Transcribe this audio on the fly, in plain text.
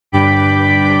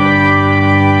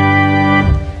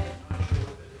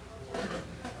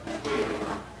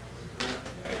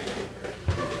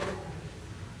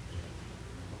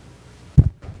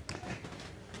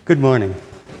Good morning.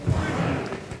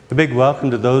 A big welcome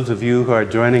to those of you who are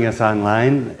joining us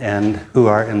online and who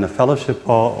are in the fellowship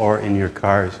hall or in your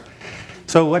cars.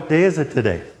 So what day is it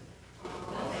today?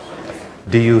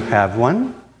 Do you have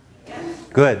one?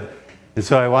 Good. And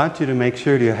so I want you to make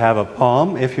sure you have a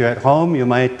palm. If you're at home, you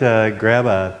might grab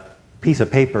a piece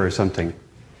of paper or something.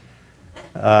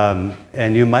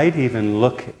 And you might even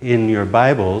look in your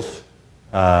Bibles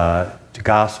to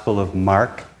Gospel of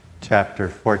Mark, chapter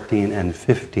 14 and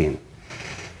 15.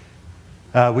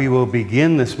 We will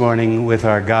begin this morning with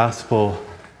our Gospel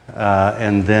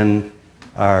and then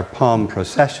our palm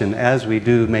procession. As we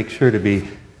do, make sure to be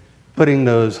putting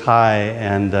those high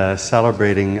and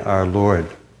celebrating our Lord.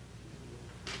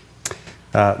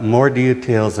 More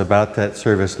details about that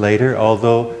service later,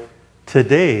 although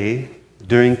today,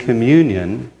 during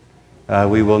communion,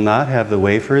 we will not have the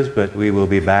wafers, but we will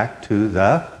be back to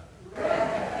the...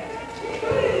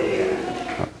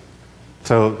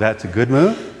 So that's a good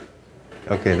move?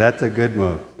 Okay, that's a good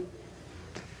move.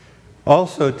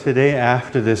 Also today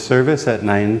after this service at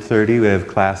 9:30, we have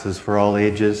classes for all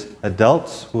ages.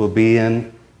 Adults will be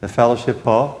in the fellowship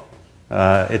hall.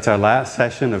 It's our last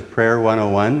session of Prayer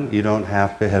 101. You don't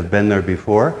have to have been there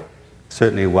before.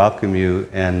 Certainly welcome you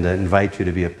and invite you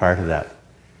to be a part of that.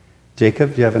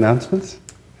 Jacob, do you have announcements?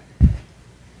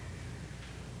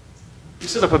 You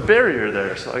set up a barrier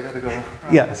there, so I got to go.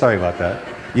 Yeah, sorry about that.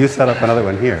 You set up another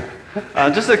one here.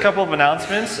 Just a couple of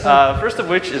announcements. First of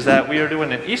which is that we are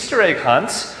doing an Easter egg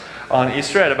hunt on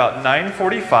Easter at about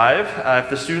 9:45. If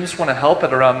the students want to help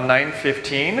at around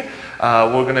 9:15,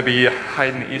 we're going to be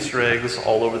hiding Easter eggs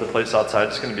all over the place outside.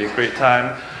 It's going to be a great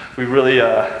time. We really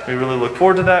look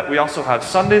forward to that. We also have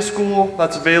Sunday school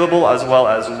that's available, as well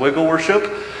as wiggle worship.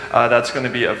 That's going to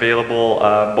be available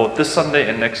both this Sunday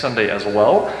and next Sunday as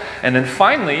well. And then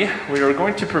finally, we are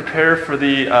going to prepare for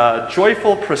the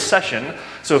joyful procession.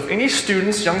 So if any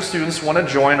students, young students want to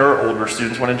join, or older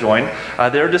students want to join,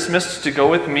 they're dismissed to go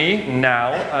with me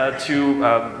now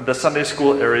to the Sunday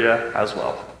school area as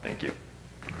well. Thank you.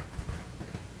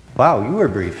 Wow, you were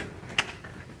brief.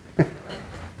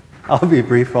 I'll be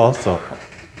brief also.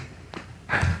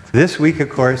 This week, of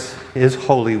course, is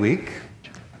Holy Week.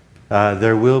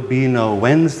 There will be no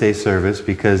Wednesday service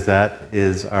because that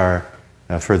is our,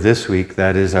 for this week,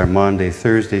 that is our Maundy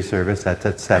Thursday service. That's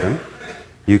at 7.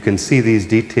 You can see these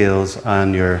details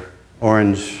on your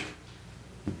orange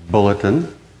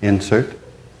bulletin insert.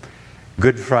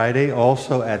 Good Friday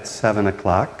also at 7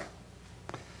 o'clock.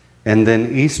 And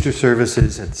then Easter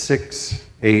services at 6,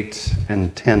 8,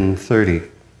 and 10:30.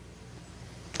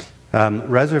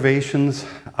 Reservations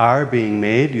are being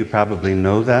made. You probably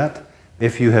know that.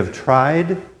 If you have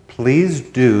tried, please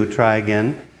do try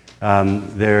again.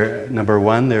 Number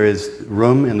one, there is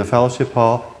room in the fellowship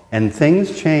hall, and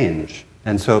things change.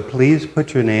 And so please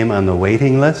put your name on the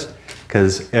waiting list,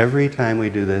 because every time we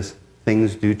do this,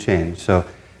 things do change. So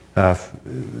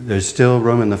there's still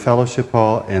room in the fellowship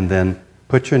hall, and then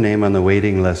put your name on the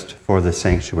waiting list for the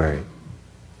sanctuary.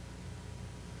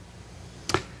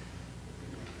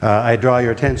 I draw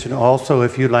your attention also,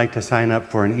 if you'd like to sign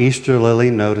up for an Easter lily,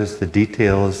 notice the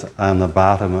details on the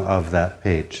bottom of that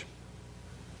page.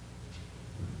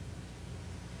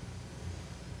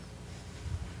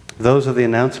 Those are the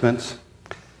announcements.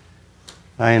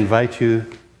 I invite you,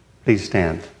 please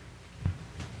stand.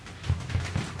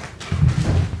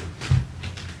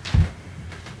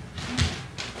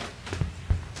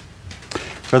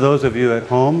 For those of you at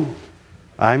home,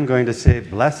 I'm going to say,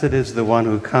 "Blessed is the one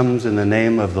who comes in the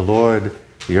name of the Lord."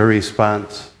 Your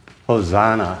response,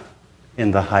 "Hosanna in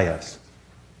the highest."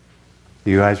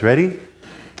 You guys ready?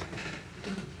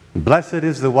 Blessed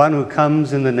is the one who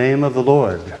comes in the name of the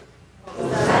Lord. Hosanna in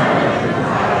the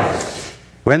highest.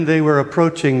 When they were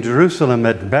approaching Jerusalem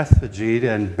at Bethphage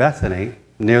and Bethany,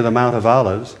 near the Mount of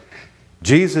Olives,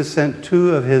 Jesus sent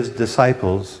 2 of his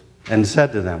disciples and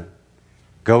said to them,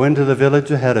 "Go into the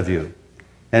village ahead of you.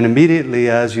 And immediately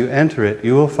as you enter it,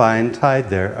 you will find tied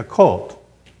there a colt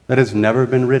that has never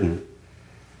been ridden.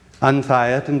 Untie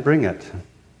it and bring it.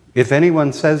 If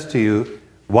anyone says to you,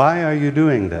 'Why are you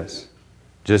doing this?'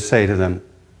 just say to them,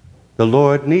 'The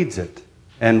Lord needs it,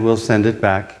 and will send it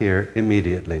back here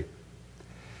immediately.'"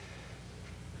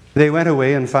 They went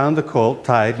away and found the colt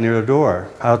tied near a door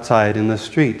outside in the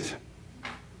street.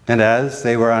 And as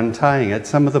they were untying it,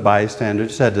 some of the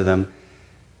bystanders said to them,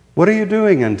 "What are you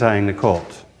doing untying the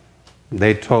colt?"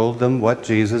 They told them what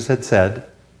Jesus had said,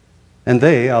 and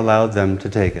they allowed them to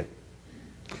take it.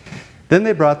 Then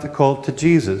they brought the colt to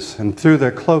Jesus and threw their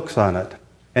cloaks on it,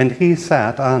 and he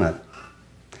sat on it.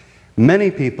 Many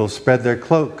people spread their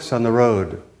cloaks on the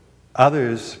road.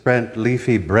 Others spread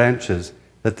leafy branches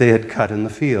that they had cut in the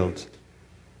fields.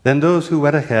 Then those who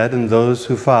went ahead and those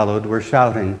who followed were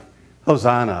shouting,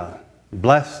 "Hosanna!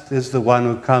 Blessed is the one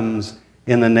who comes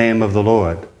in the name of the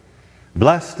Lord.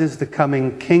 Blessed is the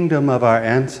coming kingdom of our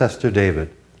ancestor David.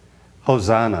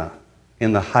 Hosanna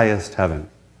in the highest heaven."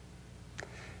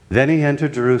 Then he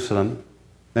entered Jerusalem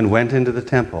and went into the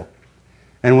temple.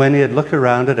 And when he had looked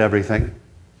around at everything,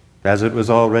 as it was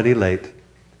already late,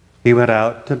 he went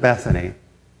out to Bethany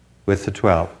with the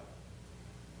 12.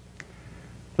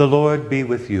 The Lord be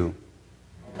with you.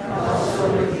 And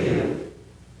also with you.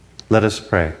 Let us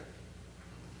pray.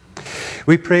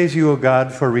 We praise you, O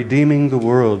God, for redeeming the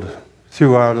world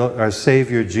through our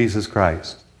Savior Jesus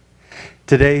Christ.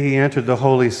 Today he entered the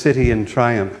holy city in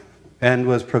triumph and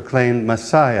was proclaimed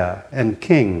Messiah and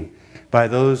King by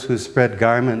those who spread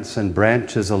garments and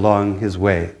branches along his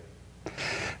way.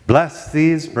 Bless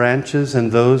these branches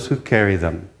and those who carry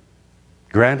them.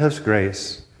 Grant us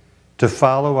grace to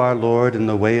follow our Lord in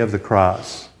the way of the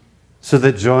cross, so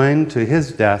that joined to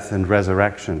his death and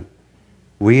resurrection,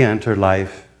 we enter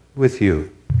life with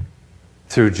you.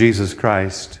 Through Jesus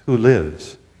Christ, who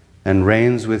lives and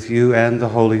reigns with you and the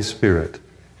Holy Spirit,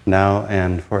 now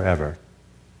and forever.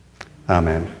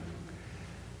 Amen.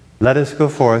 Let us go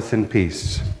forth in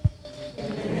peace. In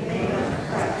the name of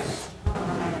Christ.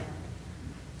 Amen.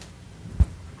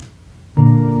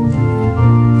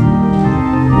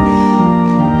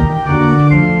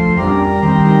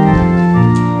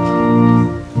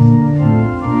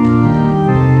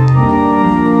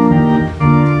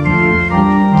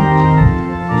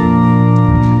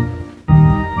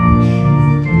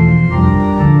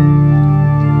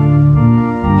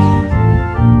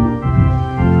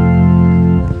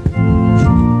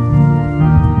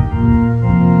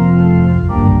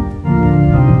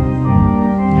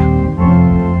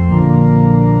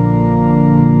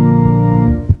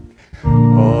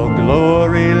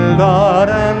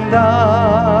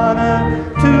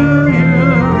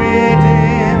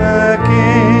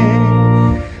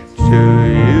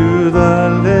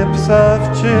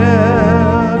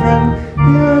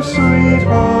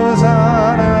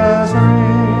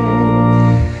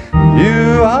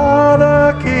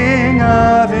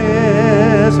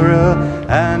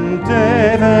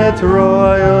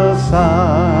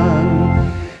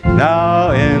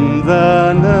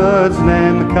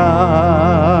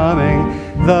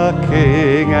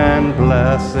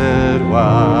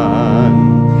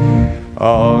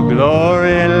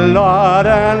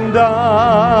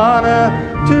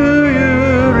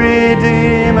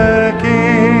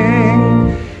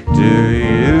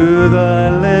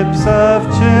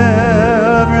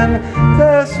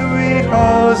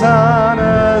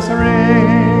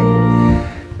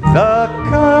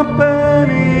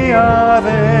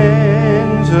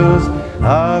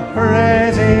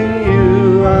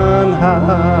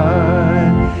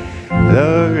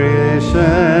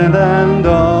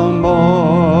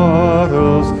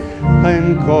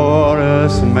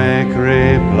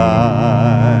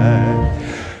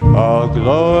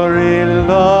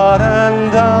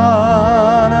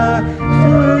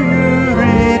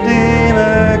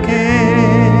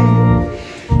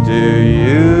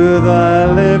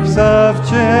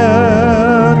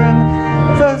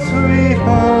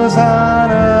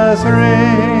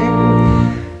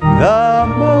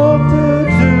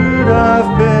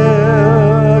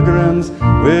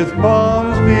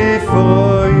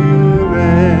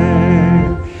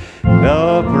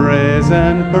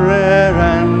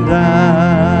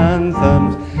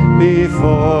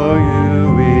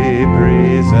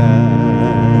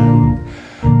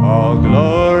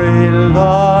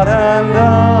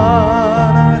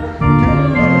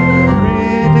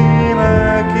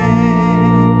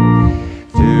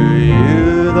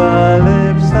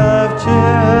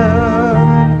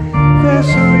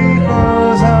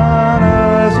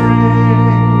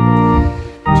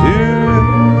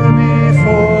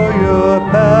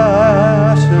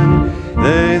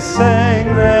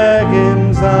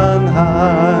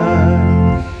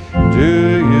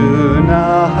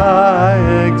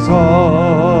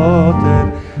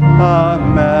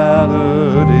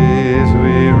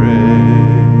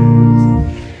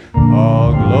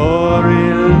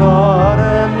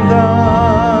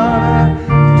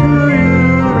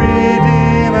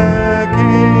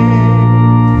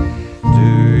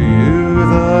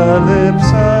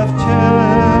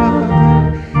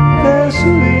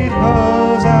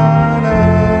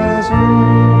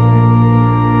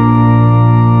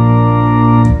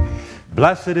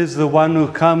 Blessed is the one who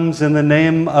comes in the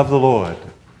name of the Lord.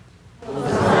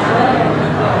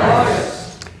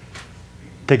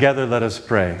 Together let us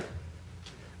pray.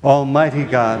 Almighty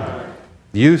God,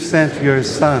 You sent your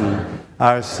Son,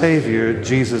 our Savior,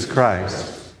 Jesus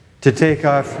Christ, to take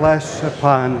our flesh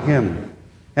upon him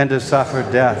and to suffer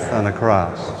death on a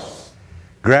cross.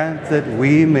 Grant that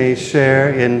we may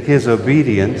share in his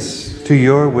obedience to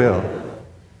your will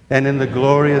and in the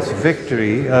glorious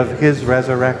victory of his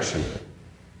resurrection.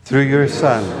 Through your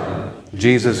Son,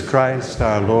 Jesus Christ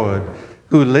our Lord,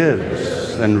 who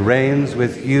lives and reigns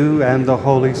with you and the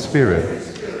Holy Spirit,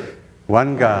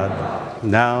 one God,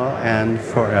 now and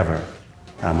forever.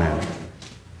 Amen.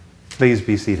 Please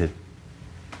be seated.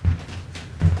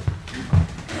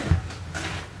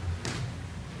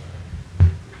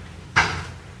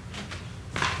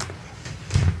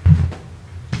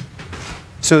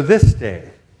 So this day,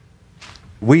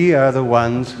 we are the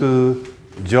ones who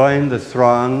joined the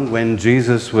throng when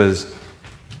Jesus was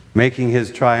making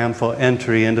his triumphal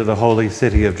entry into the holy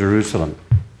city of Jerusalem.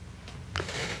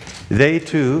 They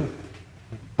too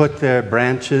put their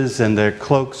branches and their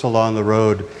cloaks along the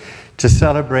road to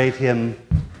celebrate him,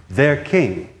 their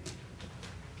king.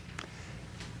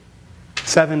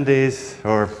 7 days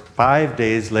or 5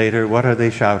 days later, what are they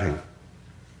shouting?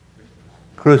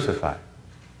 Crucify.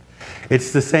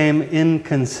 It's the same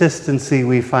inconsistency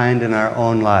we find in our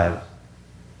own lives.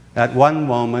 At one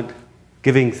moment,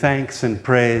 giving thanks and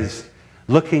praise,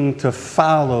 looking to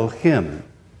follow him,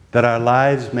 that our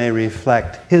lives may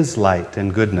reflect his light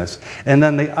and goodness, and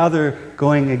then the other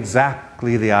going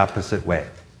exactly the opposite way.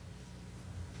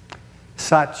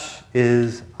 Such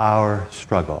is our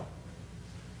struggle.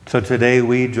 So today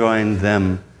we join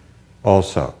them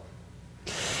also.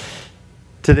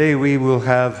 Today we will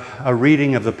have a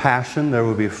reading of the Passion. There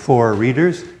will be 4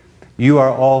 readers. You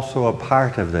are also a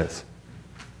part of this.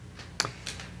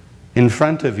 In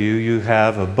front of you, you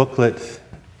have a booklet,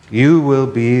 You Will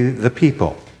Be the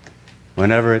People.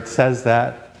 Whenever it says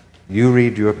that, you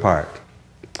read your part.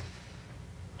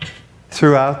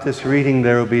 Throughout this reading,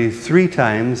 there will be 3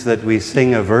 times that we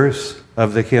sing a verse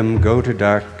of the hymn, Go to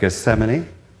Dark Gethsemane.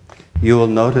 You will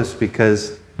notice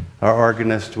because our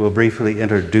organist will briefly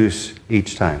introduce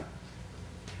each time.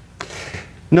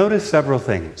 Notice several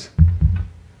things.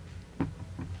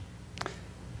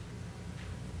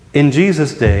 In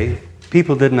Jesus' day,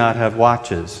 people did not have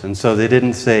watches, and so they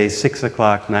didn't say 6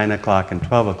 o'clock, 9 o'clock, and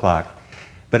 12 o'clock.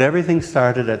 But everything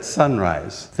started at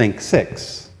sunrise, think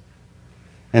 6.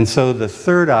 And so the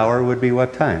 3rd hour would be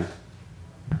what time?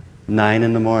 9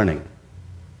 in the morning.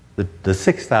 The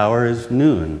 6th hour is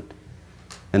noon.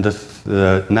 And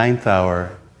the 9th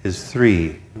hour is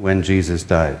 3 when Jesus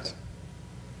dies.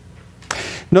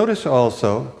 Notice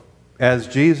also, as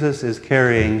Jesus is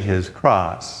carrying his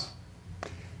cross,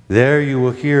 there you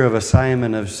will hear of a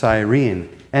Simon of Cyrene.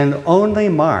 And only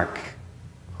Mark,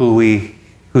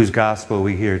 whose gospel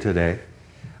we hear today,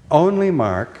 only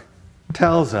Mark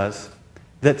tells us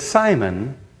that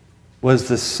Simon was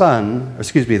the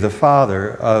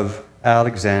father of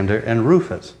Alexander and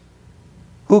Rufus.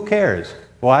 Who cares?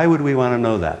 Why would we want to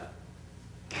know that?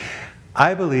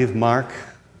 I believe Mark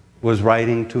was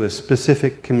writing to a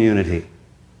specific community,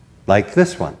 like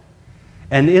this one.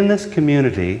 And in this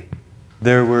community,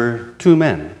 there were 2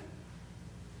 men,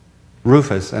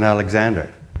 Rufus and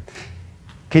Alexander.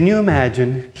 Can you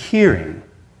imagine hearing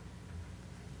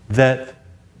that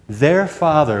their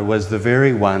father was the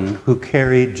very one who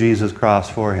carried Jesus'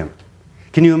 cross for him?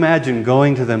 Can you imagine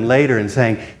going to them later and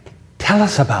saying, tell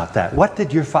us about that. What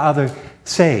did your father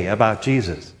say about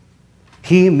Jesus?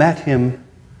 He met him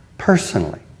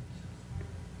personally.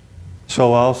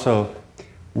 So also,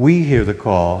 we hear the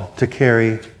call to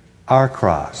carry our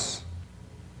cross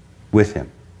with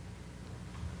him.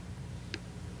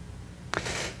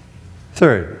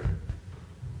 Third,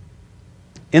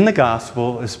 in the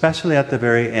gospel, especially at the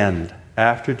very end,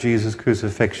 after Jesus'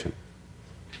 crucifixion,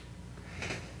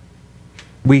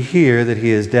 we hear that he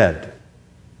is dead.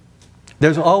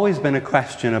 There's always been a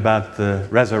question about the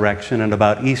resurrection and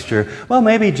about Easter. Well,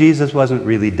 maybe Jesus wasn't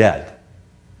really dead.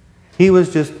 He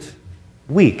was just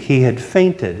weak. He had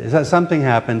fainted. Something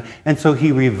happened, and so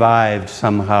he revived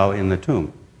somehow in the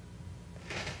tomb.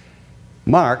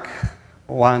 Mark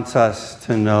wants us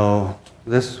to know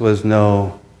this was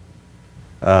no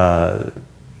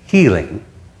healing.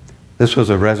 This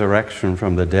was a resurrection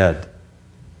from the dead.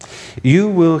 You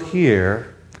will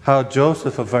hear how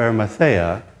Joseph of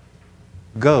Arimathea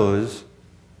goes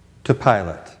to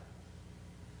Pilate.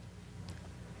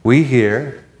 We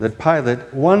hear that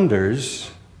Pilate wonders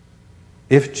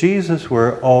if Jesus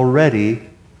were already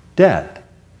dead.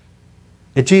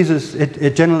 It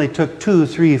generally took 2,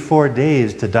 3, 4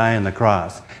 days to die on the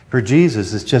cross. For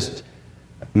Jesus, it's just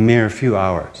a mere few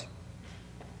hours.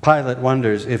 Pilate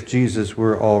wonders if Jesus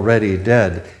were already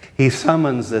dead. he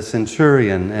summons the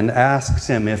centurion and asks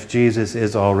him if Jesus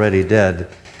is already dead.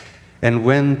 And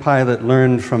when Pilate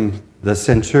learned from the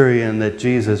centurion that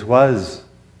Jesus was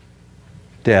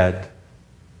dead,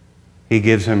 he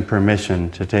gives him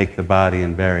permission to take the body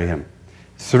and bury him.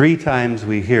 3 times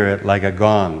we hear it like a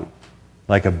gong,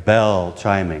 like a bell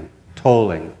chiming,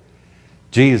 tolling.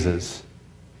 Jesus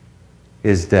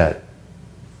is dead.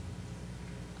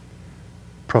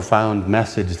 Profound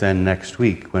message then next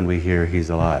week when we hear he's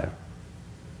alive.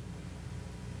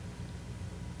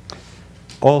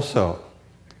 Also,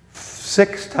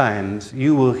 6 times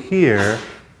you will hear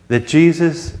that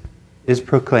Jesus is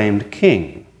proclaimed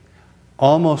king,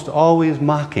 almost always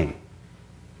mocking.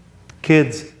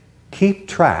 Kids, keep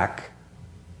track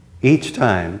each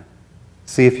time.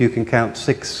 See if you can count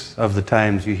 6 of the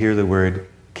times you hear the word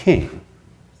king.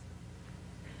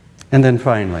 And then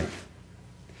finally,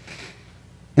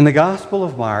 in the Gospel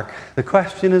of Mark, the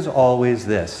question is always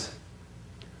this: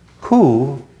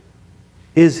 who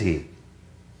is he?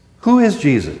 Who is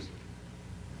Jesus?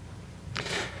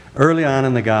 Early on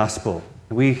in the Gospel,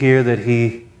 we hear that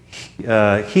he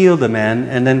healed a man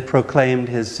and then proclaimed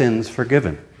his sins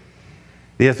forgiven.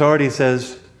 The authority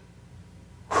says,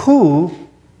 who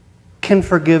can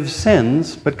forgive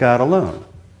sins but God alone?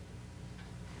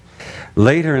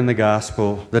 Later in the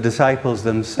Gospel, the disciples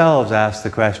themselves ask the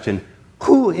question,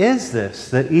 who is this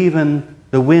that even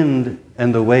the wind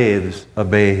and the waves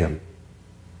obey him?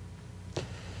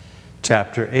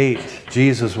 Chapter 8,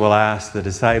 Jesus will ask the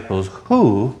disciples,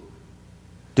 who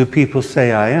do people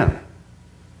say I am?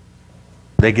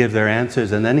 They give their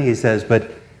answers, and then he says, but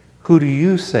who do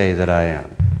you say that I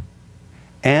am?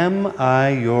 Am I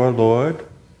your Lord?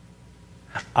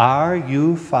 Are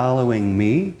you following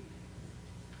me?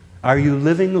 Are you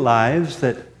living lives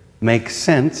that make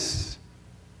sense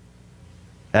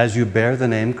as you bear the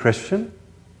name Christian?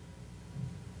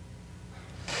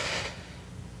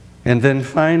 And then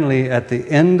finally, at the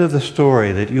end of the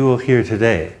story that you will hear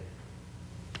today,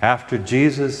 after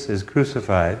Jesus is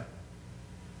crucified,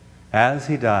 as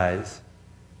he dies,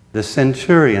 the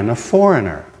centurion, a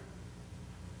foreigner,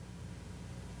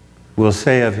 will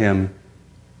say of him,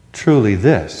 truly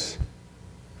this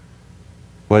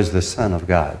was the Son of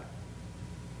God.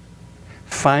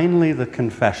 Finally, the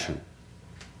confession,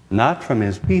 not from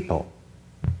his people,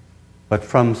 but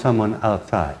from someone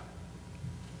outside.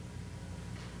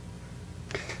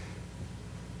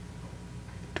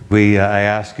 I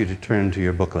ask you to turn to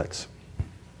your booklets.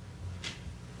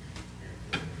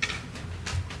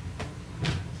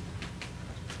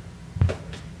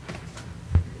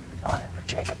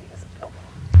 Jacob,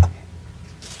 okay.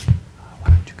 Why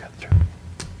don't you cut through?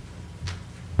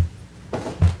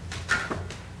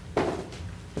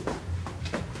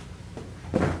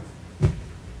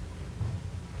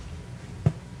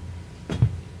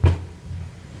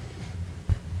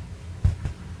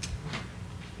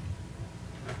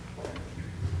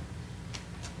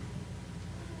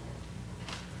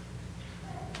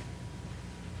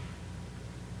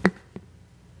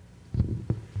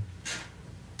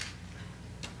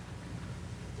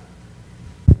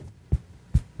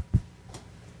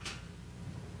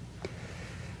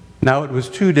 Now it was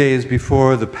 2 days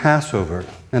before the Passover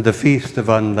and the Feast of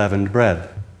Unleavened Bread.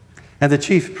 And the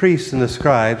chief priests and the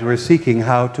scribes were seeking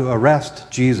how to arrest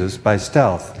Jesus by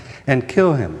stealth and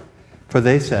kill him. For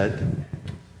they said,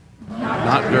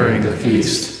 not during the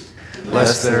feast,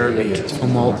 lest there be a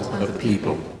tumult of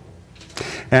people.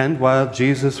 And while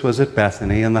Jesus was at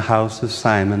Bethany in the house of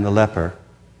Simon the leper,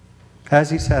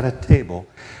 as he sat at table,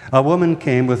 a woman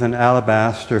came with an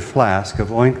alabaster flask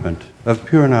of ointment of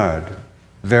pure nard,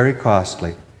 very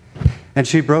costly. And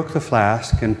she broke the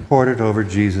flask and poured it over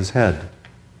Jesus' head.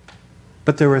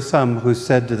 But there were some who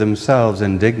said to themselves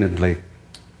indignantly,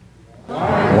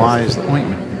 why is the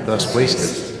ointment thus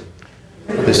wasted?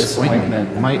 This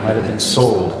ointment might have been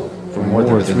sold for more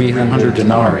than 300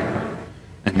 denarii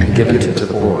and given to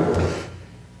the poor.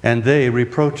 And they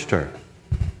reproached her.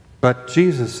 But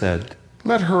Jesus said,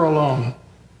 let her alone.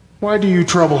 Why do you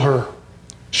trouble her?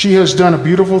 She has done a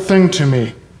beautiful thing to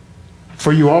me.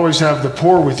 For you always have the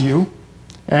poor with you,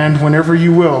 and whenever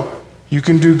you will, you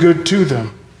can do good to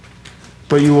them.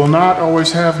 But you will not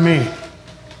always have me.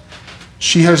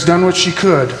 She has done what she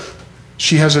could.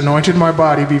 She has anointed my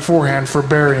body beforehand for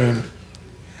burying.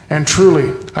 And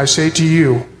truly, I say to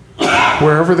you,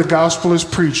 wherever the gospel is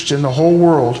preached in the whole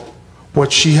world,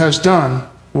 what she has done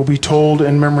will be told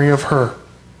in memory of her.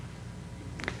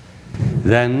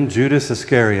 Then Judas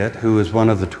Iscariot, who was one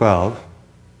of the 12,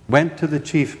 went to the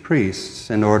chief priests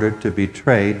in order to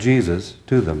betray Jesus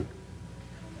to them.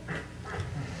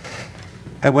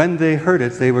 And when they heard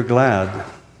it, they were glad.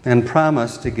 and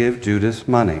promised to give Judas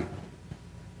money.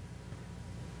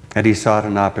 And he sought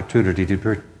an opportunity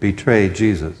to betray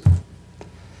Jesus.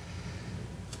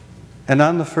 And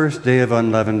on the first day of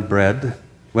unleavened bread,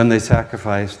 when they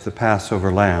sacrificed the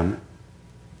Passover lamb,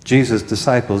 Jesus'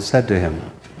 disciples said to him,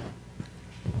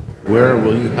 "Where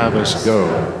will you have us go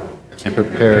and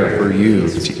prepare for you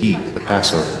to eat the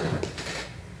Passover?"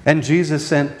 And Jesus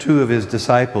sent 2 of his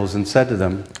disciples and said to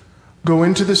them, Go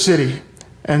into the city,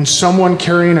 and someone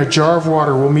carrying a jar of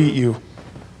water will meet you.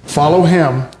 Follow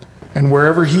him, and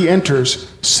wherever he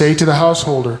enters, say to the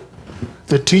householder,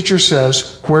 'The teacher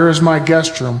says, where is my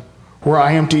guest room, where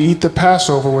I am to eat the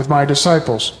Passover with my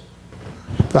disciples?'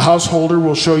 The householder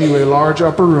will show you a large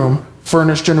upper room,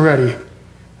 furnished and ready.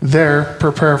 There,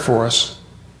 prepare for us."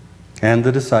 And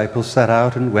the disciples set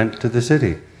out and went to the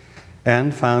city,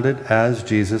 and found it as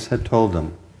Jesus had told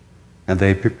them, and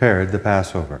they prepared the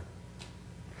Passover.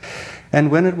 And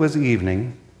when it was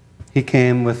evening, he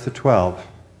came with the 12,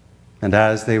 and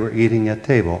as they were eating at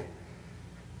table,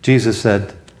 Jesus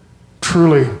said,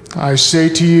 "Truly, I say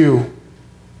to you,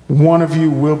 one of you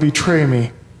will betray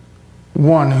me,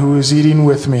 one who is eating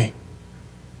with me."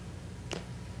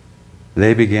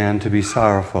 They began to be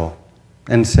sorrowful,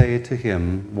 and say to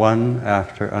him one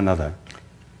after another,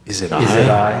 Is it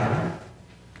I?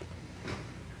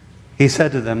 He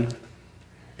said to them,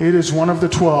 It is one of the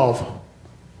 12,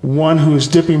 one who is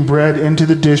dipping bread into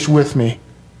the dish with me.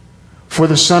 For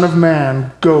the Son of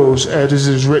Man goes as it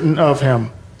is written of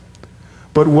him.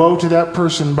 But woe to that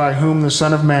person by whom the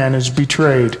Son of Man is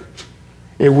betrayed.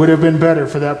 It would have been better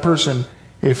for that person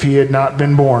if he had not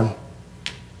been born."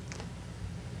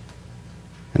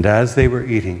 And as they were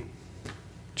eating,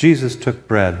 Jesus took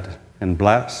bread and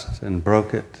blessed and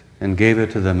broke it and gave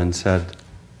it to them and said,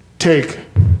 "Take,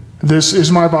 this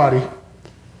is my body."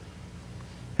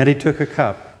 And he took a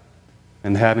cup,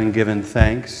 and having given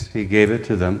thanks, he gave it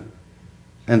to them,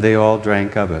 and they all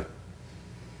drank of it.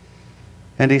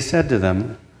 And he said to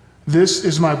them, "This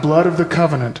is my blood of the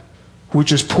covenant,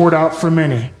 which is poured out for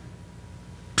many.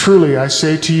 Truly I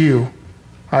say to you,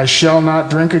 I shall not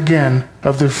drink again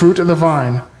of the fruit of the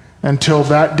vine until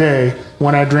that day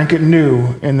when I drink it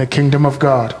new in the kingdom of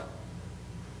God."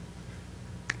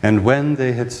 And when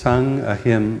they had sung a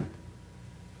hymn,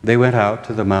 they went out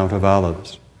to the Mount of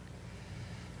Olives.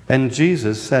 And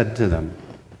Jesus said to them,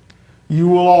 You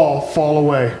will all fall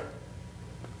away.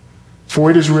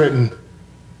 For it is written,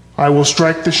 I will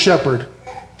strike the shepherd,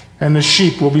 and the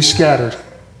sheep will be scattered.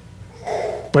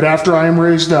 But after I am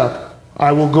raised up,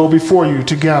 I will go before you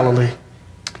to Galilee."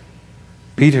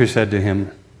 Peter said to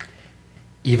him,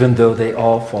 Even though they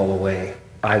all fall away,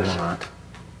 I will not.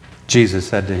 Jesus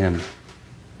said to him,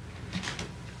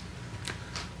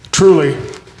 "Truly,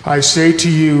 I say to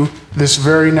you this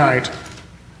very night,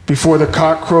 before the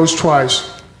cock crows twice,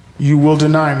 you will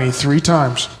deny me 3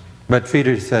 times. But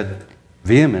Peter said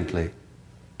vehemently,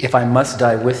 If I must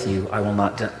die with you, I will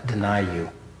not deny you."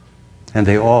 and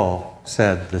they all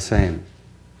said the same.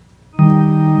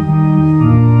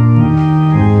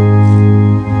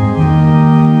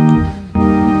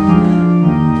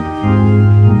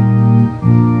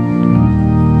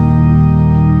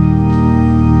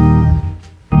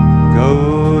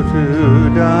 Go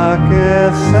to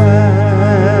darkest Gethsemane,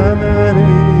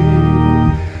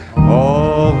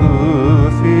 all who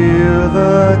feel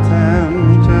the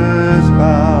tempter's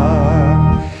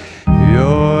power,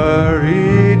 your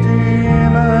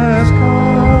Redeemer's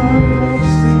come to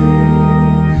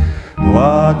see.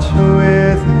 Watch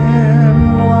with him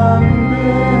one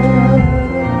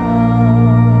bitter hour.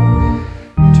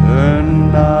 Turn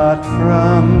not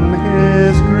from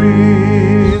his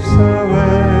griefs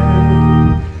away.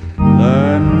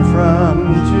 Learn from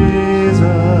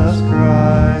Jesus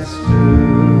Christ to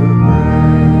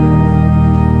pray.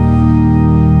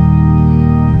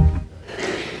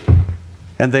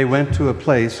 And they went to a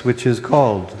place which is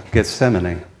called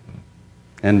Gethsemane.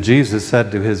 And Jesus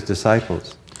said to his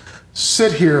disciples,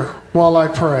 Sit here while I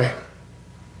pray.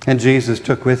 And Jesus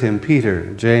took with him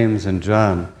Peter, James, and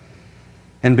John,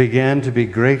 and began to be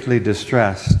greatly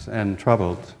distressed and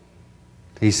troubled.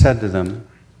 He said to them,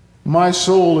 My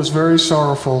soul is very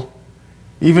sorrowful,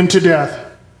 even to death.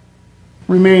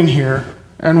 Remain here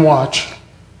and watch.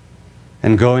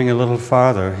 And going a little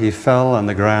farther, he fell on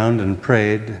the ground and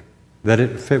prayed that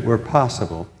if it were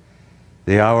possible,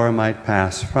 the hour might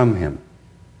pass from him.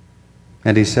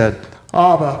 And he said,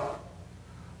 Abba,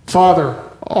 Father,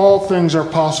 all things are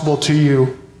possible to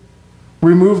you.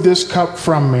 Remove this cup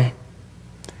from me.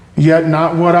 Yet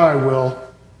not what I will,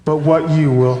 but what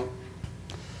you will.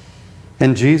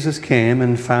 And Jesus came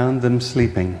and found them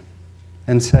sleeping,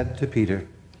 and said to Peter,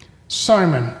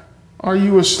 Simon, Are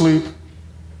you asleep?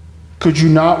 Could you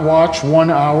not watch 1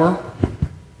 hour?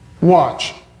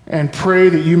 Watch and pray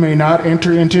that you may not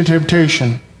enter into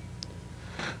temptation.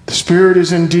 The spirit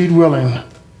is indeed willing,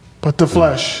 but the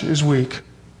flesh is weak.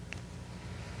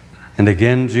 And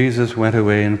again Jesus went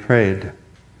away and prayed,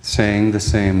 saying the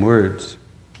same words.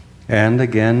 And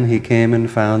again he came and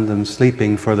found them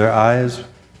sleeping, for their eyes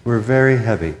were very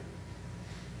heavy,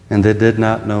 and they did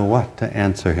not know what to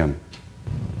answer him.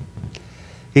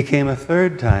 He came a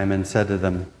third time and said to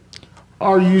them,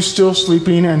 Are you still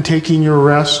sleeping and taking your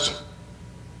rest?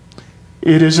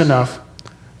 It is enough.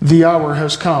 The hour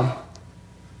has come.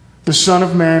 The Son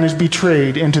of Man is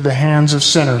betrayed into the hands of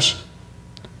sinners.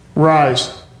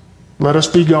 Rise, let us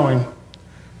be going.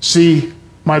 See,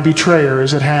 my betrayer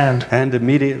is at hand. And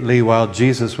immediately while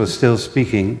Jesus was still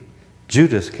speaking,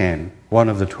 Judas came, one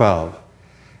of the 12,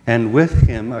 and with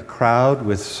him a crowd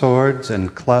with swords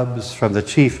and clubs from the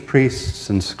chief priests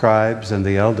and scribes and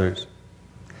the elders.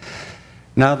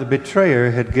 Now the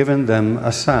betrayer had given them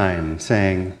a sign,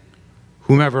 saying,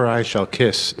 Whomever I shall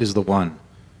kiss is the one.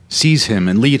 Seize him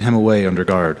and lead him away under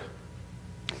guard.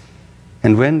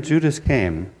 And when Judas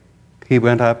came, he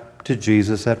went up to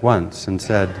Jesus at once and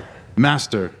said,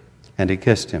 Master. And he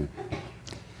kissed him.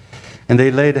 And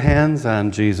they laid hands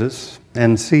on Jesus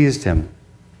and seized him.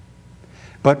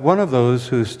 But one of those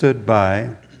who stood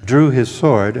by drew his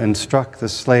sword and struck the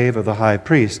slave of the high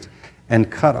priest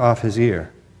and cut off his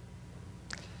ear.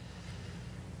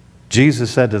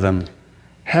 Jesus said to them,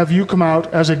 Have you come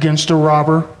out as against a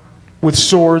robber, with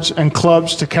swords and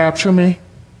clubs to capture me?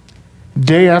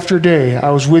 Day after day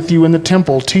I was with you in the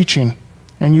temple teaching,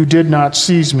 and you did not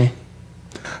seize me.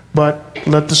 But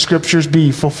let the scriptures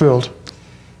be fulfilled.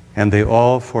 And they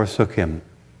all forsook him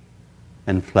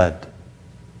and fled.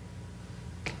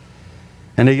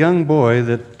 And a young boy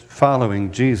that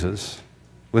following Jesus,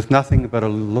 with nothing but a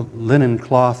linen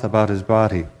cloth about his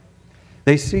body,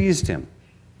 they seized him,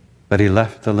 but he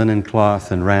left the linen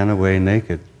cloth and ran away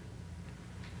naked.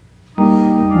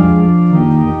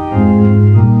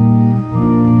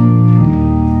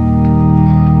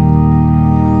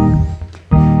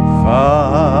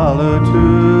 Follow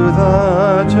to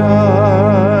the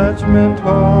judgment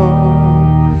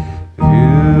hall,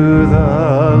 view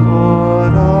the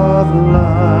Lord of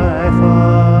life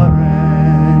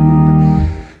arend.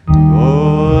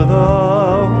 Go the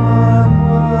onward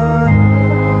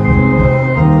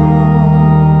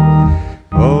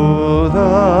oh,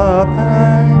 the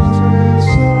path to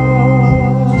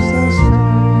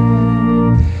sustain.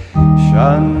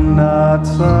 Shun not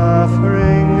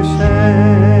suffering,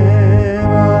 shame,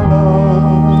 or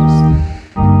loss.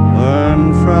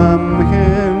 Learn from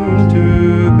him to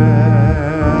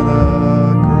bear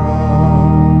the cross.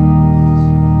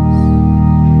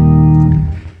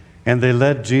 And they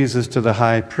led Jesus to the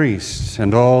high priest,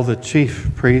 and all the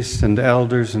chief priests and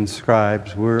elders and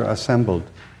scribes were assembled.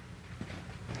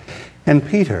 And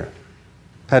Peter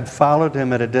had followed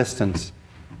him at a distance,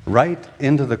 right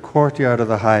into the courtyard of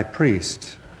the high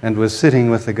priest, and was sitting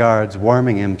with the guards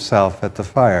warming himself at the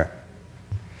fire.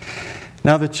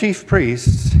 Now the chief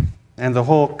priests and the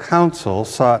whole council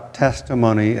sought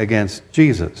testimony against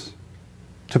Jesus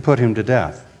to put him to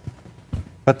death,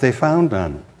 but they found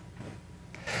none.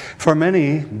 For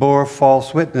many bore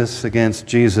false witness against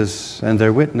Jesus, and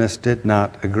their witness did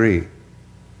not agree.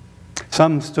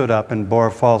 Some stood up and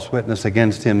bore false witness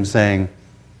against him, saying,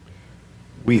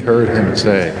 We heard him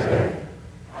say,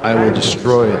 I will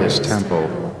destroy this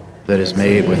temple that is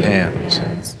made with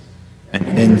hands, and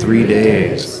in 3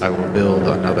 days I will build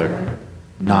another,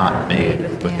 not made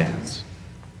with hands.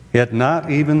 Yet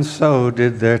not even so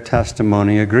did their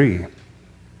testimony agree.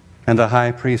 And the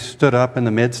high priest stood up in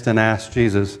the midst and asked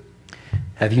Jesus,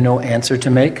 Have you no answer to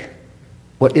make?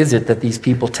 What is it that these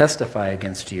people testify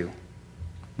against you?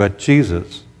 But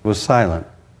Jesus was silent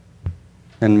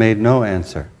and made no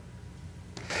answer.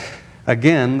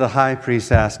 Again, the high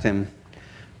priest asked him,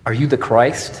 Are you the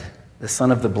Christ, the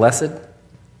Son of the Blessed?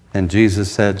 And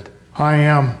Jesus said, I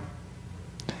am.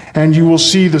 And you will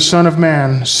see the Son of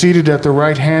Man seated at the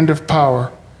right hand of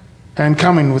power, and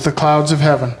coming with the clouds of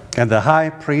heaven. And the high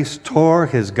priest tore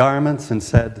his garments and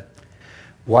said,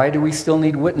 Why do we still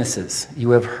need witnesses?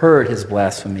 You have heard his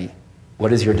blasphemy.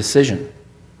 What is your decision?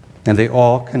 And they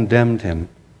all condemned him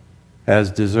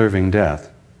as deserving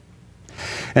death.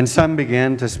 And some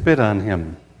began to spit on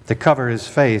him, to cover his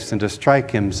face, and to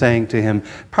strike him, saying to him,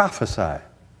 Prophesy.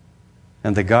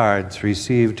 And the guards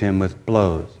received him with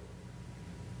blows.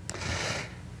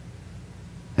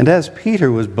 And as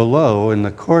Peter was below in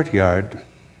the courtyard,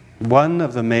 one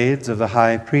of the maids of the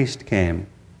high priest came,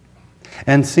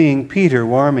 and seeing Peter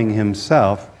warming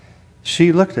himself,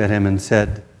 She looked at him and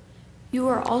said, You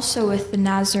are also with the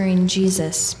Nazarene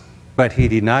Jesus. but he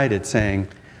denied it, saying,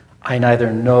 I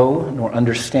neither know nor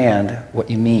understand what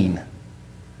you mean.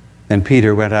 And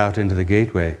Peter went out into the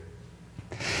gateway.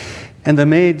 And the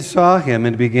maid saw him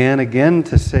and began again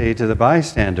to say to the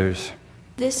bystanders,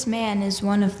 This man is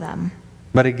one of them.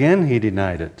 but again he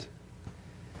denied it.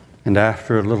 And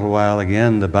after a little while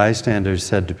again the bystanders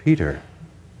said to Peter,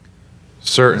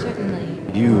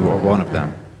 Certainly, you are one of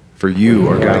them, for you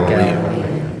are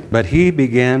Galilean. but he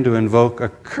began to invoke a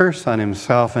curse on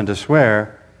himself and to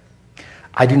swear,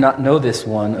 I do not know this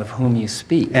one of whom you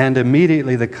speak. and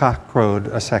immediately the cock crowed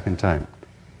a second time.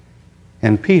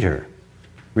 And Peter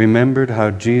remembered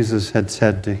how Jesus had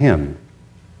said to him,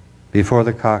 before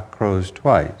the cock crows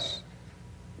twice,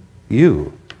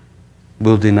 you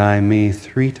will deny me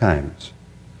 3 times.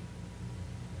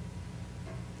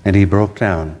 And he broke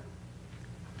down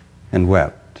and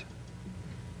wept.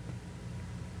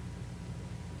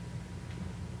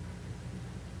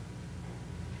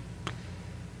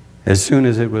 As soon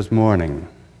as it was morning,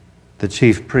 the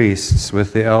chief priests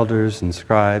with the elders and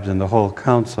scribes and the whole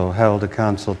council held a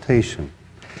consultation.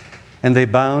 And they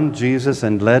bound Jesus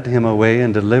and led him away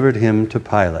and delivered him to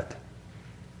Pilate.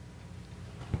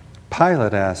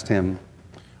 Pilate asked him,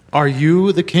 Are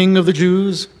you the king of the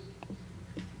Jews?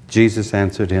 Jesus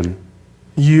answered him,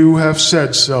 You have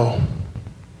said so.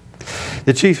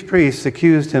 The chief priests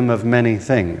accused him of many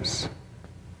things.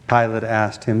 Pilate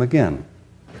asked him again,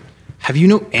 Have you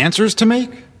no answers to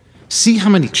make? See how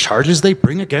many charges they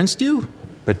bring against you?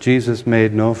 but Jesus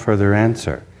made no further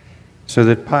answer, so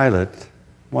that Pilate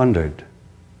wondered.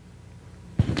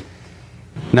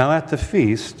 Now at the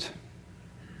feast,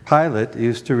 Pilate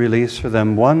used to release for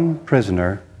them one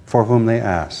prisoner for whom they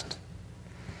asked.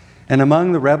 And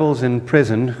among the rebels in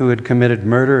prison who had committed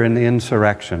murder and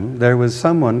insurrection, there was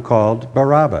someone called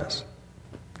Barabbas.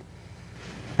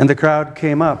 And the crowd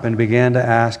came up and began to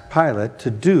ask Pilate to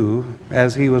do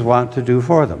as he was wont to do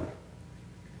for them.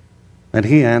 And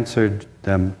he answered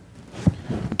them,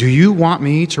 Do you want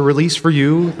me to release for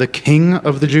you the king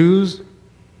of the Jews?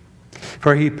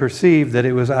 for he perceived that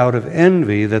it was out of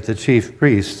envy that the chief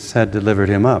priests had delivered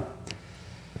him up.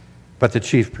 But the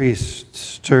chief priests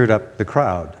stirred up the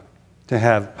crowd to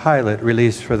have Pilate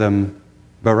release for them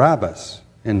Barabbas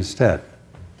instead.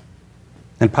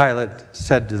 And Pilate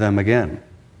said to them again,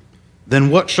 Then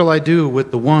what shall I do with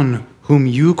the one whom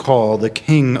you call the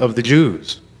king of the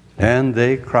Jews? And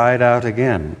they cried out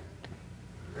again.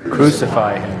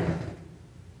 Crucify him.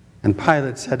 And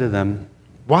Pilate said to them,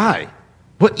 Why?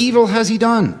 What evil has he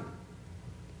done?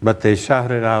 but they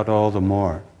shouted out all the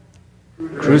more.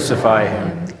 Crucify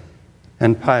him.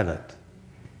 And Pilate,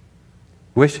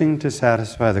 wishing to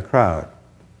satisfy the crowd,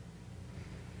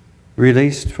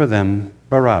 released for them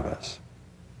Barabbas.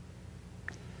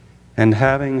 And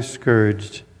having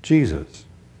scourged Jesus,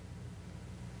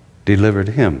 delivered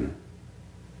him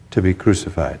to be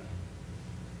crucified.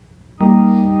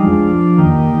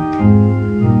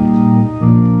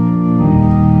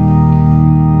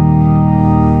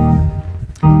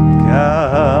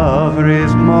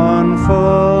 Calvary's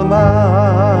mournful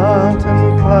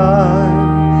mountain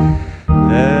climb,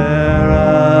 there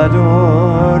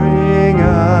adoring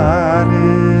at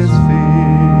his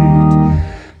feet,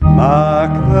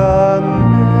 mark the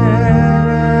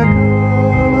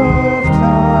miracle of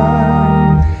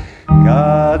time,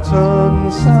 God's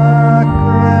own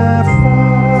sacrifice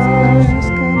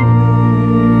complete.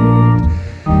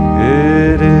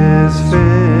 It is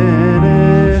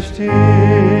finished, hear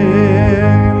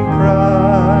him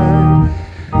cry.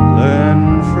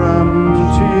 Learn from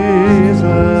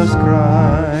Jesus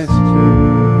Christ to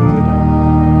die.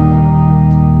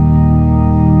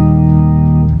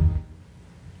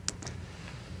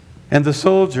 And the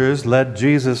soldiers led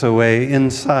Jesus away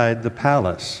inside the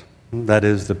palace, that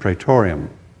is the praetorium.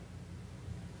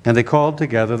 And they called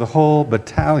together the whole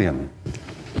battalion.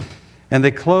 And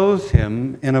they clothed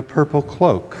him in a purple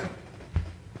cloak.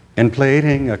 And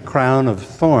plaiting a crown of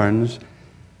thorns,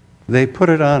 they put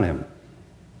it on him.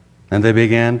 And they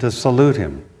began to salute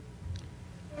him.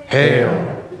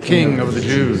 Hail, King of the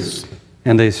Jews!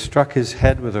 And they struck his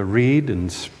head with a reed and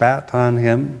spat on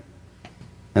him.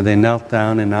 And they knelt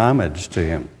down in homage to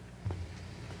him.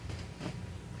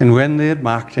 And when they had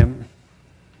mocked him,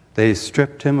 they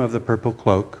stripped him of the purple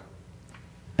cloak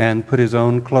and put his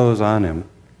own clothes on him.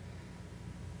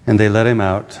 And they led him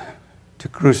out to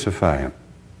crucify him.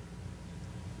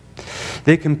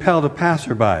 They compelled a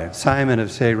passerby, Simon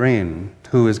of Cyrene,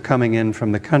 who was coming in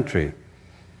from the country,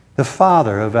 the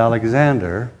father of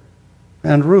Alexander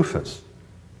and Rufus,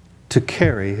 to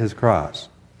carry his cross.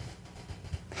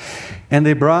 And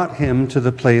they brought him to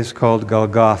the place called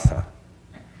Golgotha,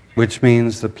 which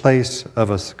means the place of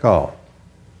a skull.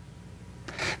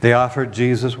 They offered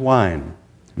Jesus wine,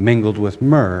 mingled with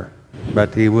myrrh,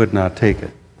 but he would not take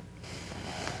it.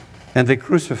 And they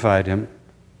crucified him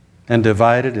and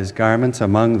divided his garments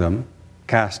among them,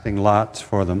 casting lots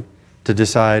for them to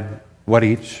decide what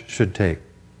each should take.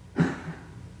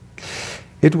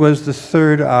 It was the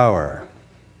 3rd hour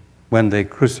when they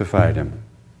crucified him.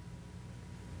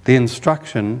 The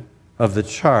instruction of the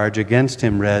charge against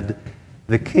him read,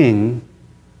 "The King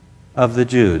of the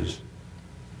Jews."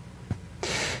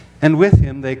 And with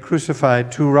him they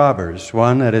crucified 2 robbers,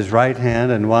 one at his right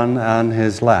hand and one on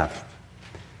his left.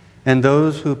 And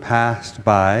those who passed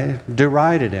by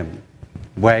derided him,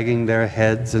 wagging their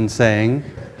heads and saying,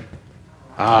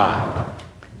 Ah,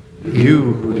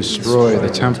 you who destroy the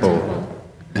temple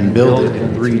and build it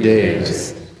in 3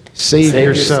 days, save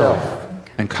yourself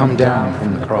and come down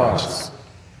from the cross.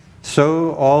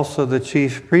 So also the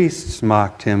chief priests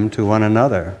mocked him to one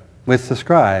another with the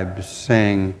scribes,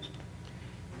 saying,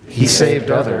 He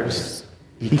saved others.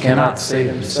 He cannot save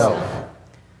himself.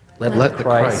 Let the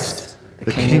Christ,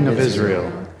 the King of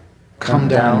Israel, come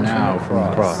down now from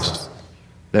the cross,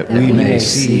 that we may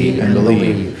see and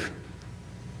believe.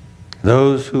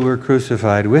 Those who were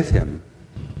crucified with him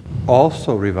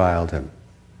also reviled him.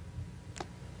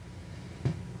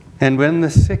 And when the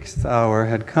 6th hour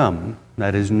had come,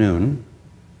 that is noon,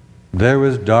 there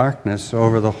was darkness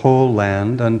over the whole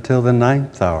land until the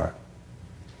 9th hour.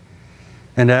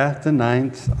 And at the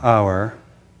 9th hour,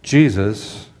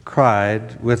 Jesus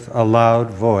cried with a loud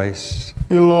voice,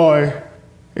 Eloi,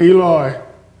 Eloi,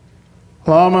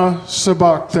 lama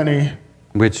sabachthani,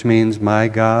 which means, my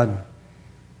God,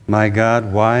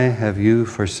 why have you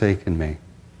forsaken me?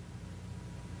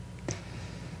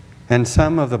 And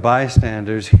some of the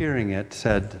bystanders, hearing it,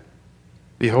 said,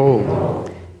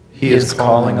 Behold, he is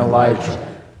calling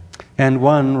Elijah. And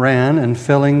one ran and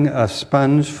filling a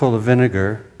sponge full of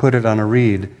vinegar, put it on a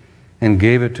reed, and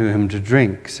gave it to him to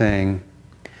drink, saying,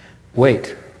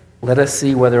 Wait, let us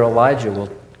see whether Elijah will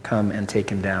come and take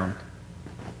him down.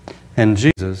 And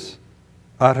Jesus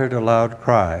uttered a loud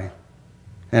cry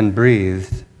and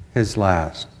breathed his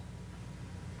last.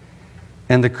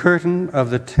 And the curtain of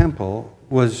the temple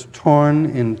was torn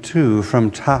in 2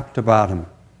 from top to bottom.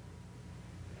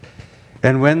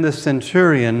 And when the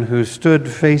centurion who stood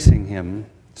facing him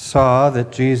saw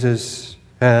that Jesus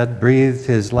had breathed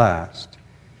his last,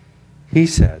 he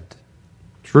said,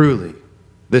 Truly,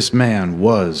 this man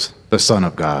was the Son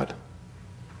of God.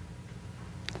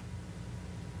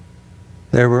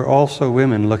 There were also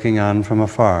women looking on from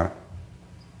afar,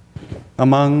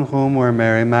 among whom were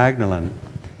Mary Magdalene,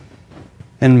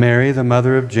 and Mary, the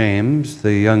mother of James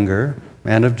the younger,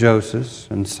 and of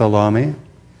Joseph and Salome,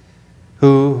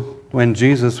 who, when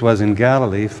Jesus was in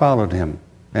Galilee, followed him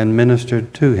and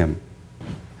ministered to him,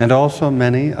 and also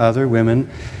many other women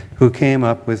who came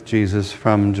up with Jesus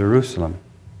from Jerusalem.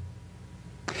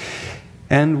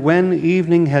 And when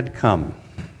evening had come,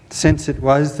 since it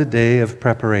was the day of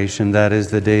preparation, that is,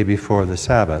 the day before the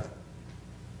Sabbath,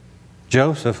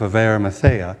 Joseph of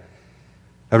Arimathea,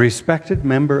 a respected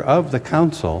member of the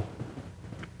council,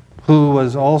 who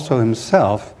was also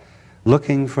himself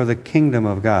looking for the kingdom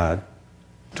of God,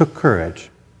 took courage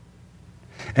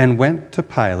and went to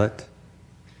Pilate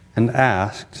and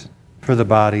asked for the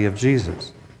body of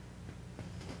Jesus.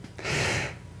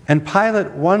 And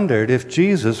Pilate wondered if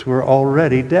Jesus were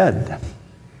already dead.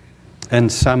 And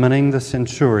summoning the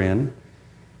centurion,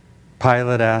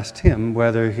 Pilate asked him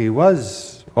whether he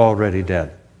was already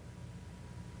dead.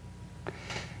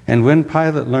 And when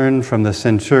Pilate learned from the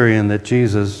centurion that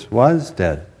Jesus was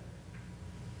dead,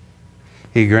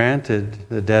 he granted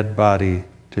the dead body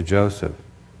to Joseph.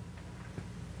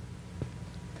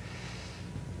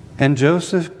 And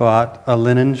Joseph bought a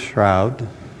linen shroud,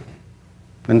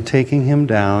 and taking him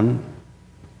down,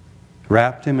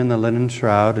 wrapped him in the linen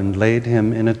shroud and laid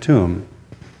him in a tomb,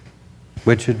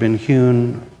 which had been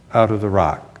hewn out of the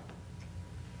rock.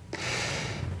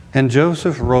 And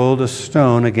Joseph rolled a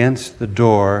stone against the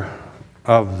door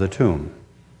of the tomb.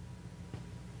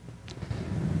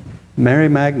 Mary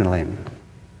Magdalene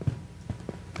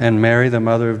and Mary, the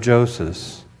mother of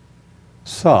Joseph,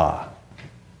 saw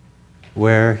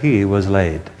where he was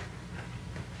laid.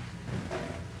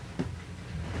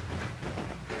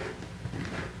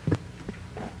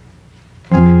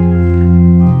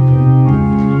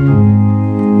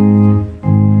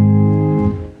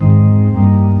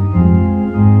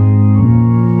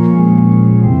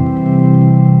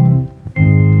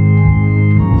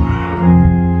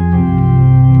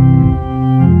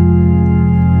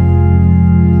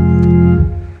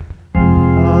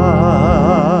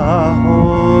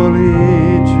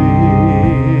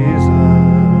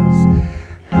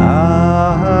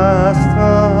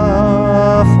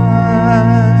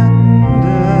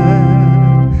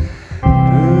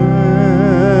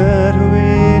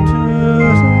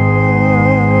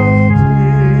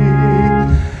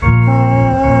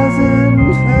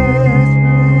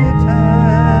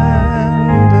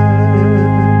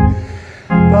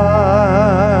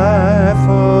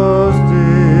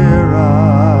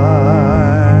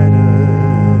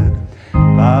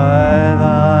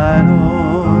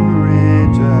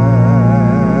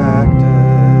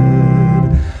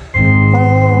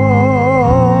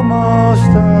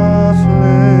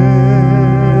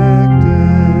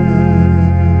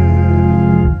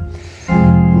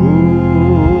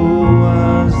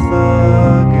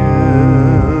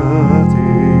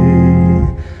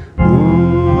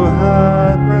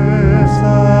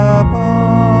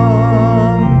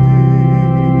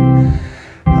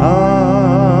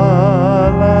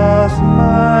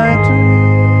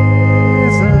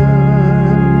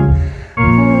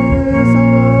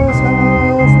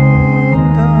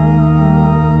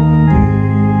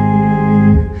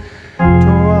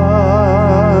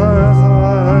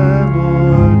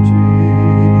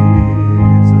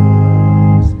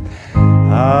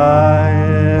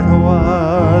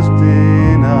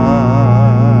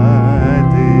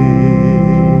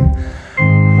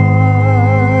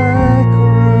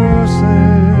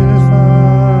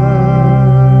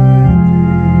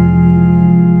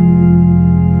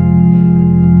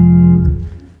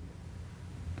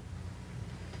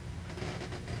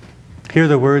 Hear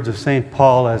the words of St.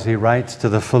 Paul as he writes to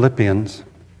the Philippians.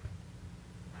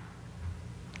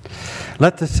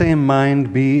 Let the same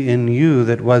mind be in you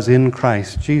that was in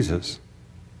Christ Jesus.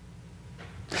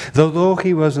 Though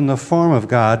he was in the form of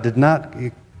God, did not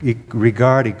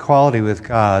regard equality with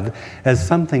God as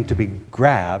something to be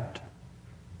grabbed,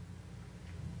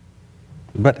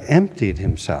 but emptied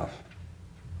himself,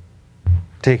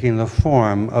 taking the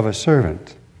form of a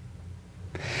servant.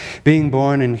 Being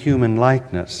born in human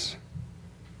likeness,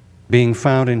 being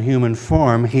found in human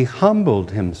form, he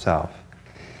humbled himself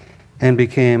and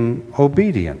became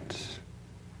obedient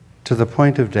to the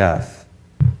point of death,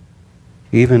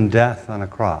 even death on a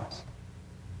cross.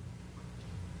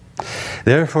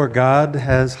 Therefore God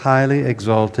has highly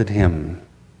exalted him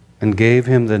and gave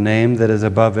him the name that is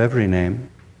above every name,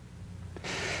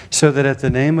 so that at the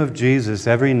name of Jesus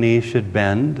every knee should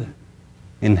bend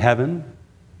in heaven,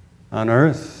 on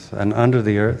earth, and under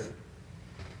the earth,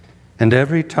 and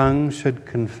every tongue should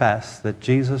confess that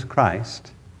Jesus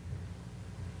Christ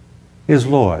is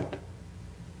Lord,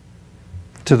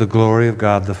 to the glory of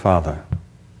God the Father.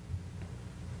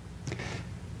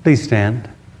 Please stand.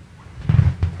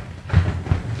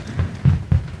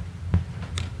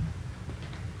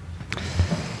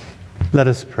 Let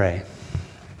us pray.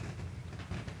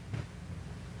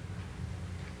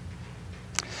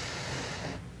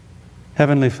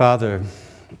 Heavenly Father,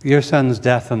 your Son's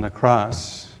death on the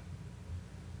cross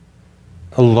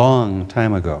a long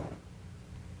time ago,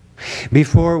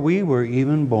 before we were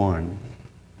even born.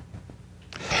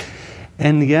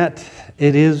 And yet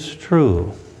it is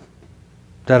true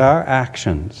that our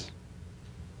actions,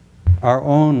 our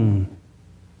own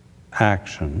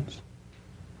actions,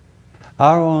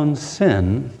 our own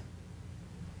sin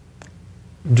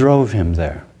drove him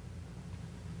there.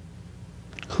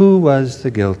 Who was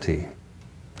the guilty?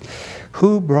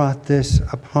 Who brought this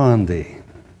upon thee?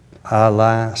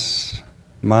 Alas,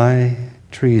 my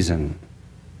treason.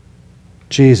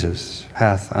 Jesus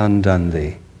hath undone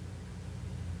thee.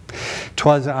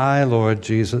 'Twas I, Lord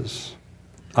Jesus,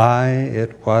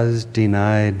 it was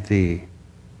denied thee.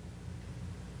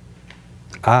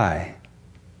 I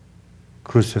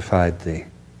crucified thee.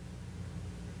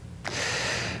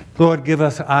 Lord, give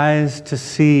us eyes to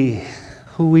see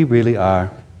who we really are.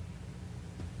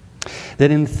 That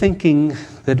in thinking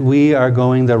that we are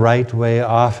going the right way,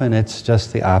 often it's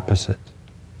just the opposite.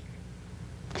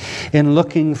 In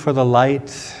looking for the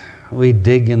light, we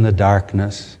dig in the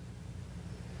darkness.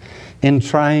 In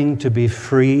trying to be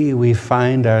free, we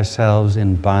find ourselves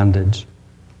in bondage.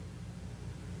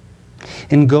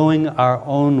 In going our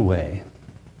own way,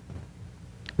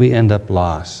 we end up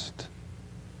lost.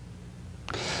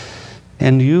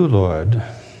 And you, Lord,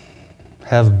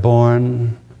 have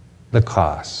borne the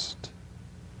cost.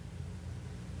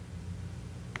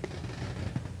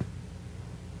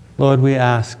 Lord, we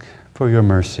ask for your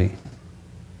mercy,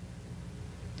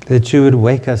 that you would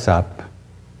wake us up,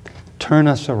 turn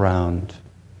us around,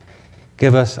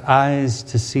 give us eyes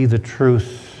to see the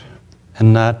truth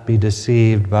and not be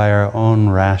deceived by our own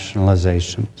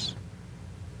rationalizations.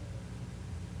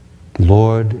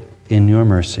 Lord, in your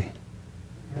mercy.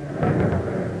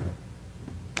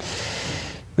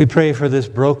 We pray for this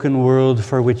broken world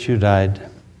for which you died.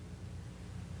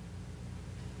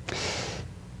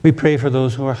 We pray for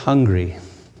those who are hungry,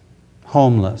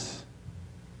 homeless,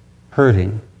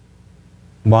 hurting,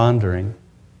 wandering,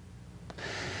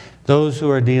 those who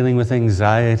are dealing with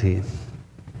anxiety,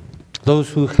 those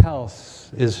whose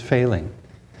health is failing.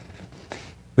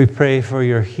 We pray for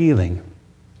your healing.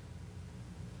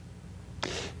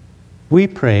 We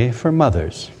pray for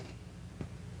mothers.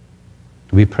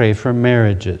 We pray for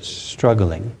marriages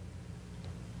struggling.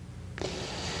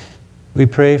 We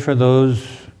pray for those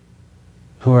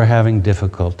who are having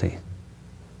difficulty.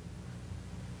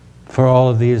 For all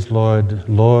of these,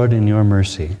 Lord, in your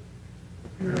mercy,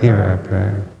 hear our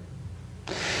prayer.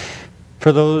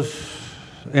 For those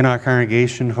in our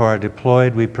congregation who are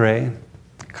deployed, we pray.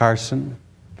 Carson,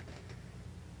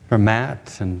 for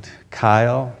Matt and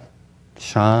Kyle,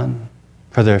 Sean,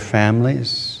 for their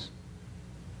families.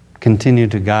 Continue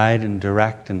to guide and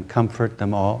direct and comfort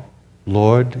them all.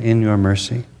 Lord, in your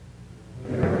mercy.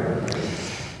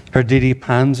 For Didi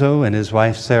Panzo and his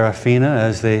wife Serafina,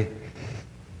 as they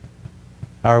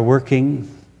are working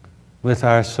with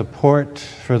our support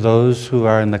for those who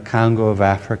are in the Congo of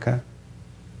Africa.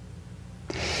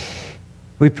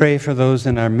 We pray for those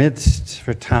in our midst,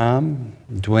 for Tom,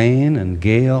 Dwayne, and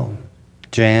Gail,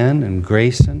 Jan, and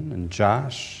Grayson, and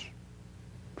Josh,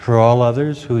 for all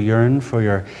others who yearn for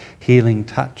your healing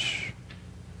touch.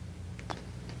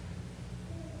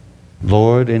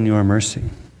 Lord, in your mercy.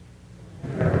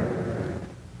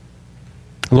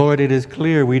 Lord, it is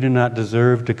clear we do not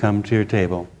deserve to come to your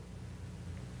table.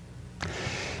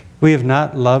 We have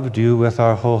not loved you with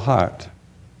our whole heart.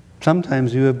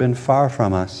 Sometimes you have been far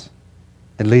from us,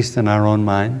 at least in our own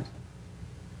minds.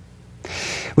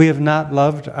 We have not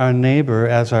loved our neighbor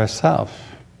as ourselves,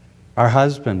 our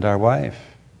husband, our wife.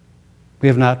 We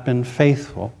have not been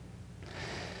faithful.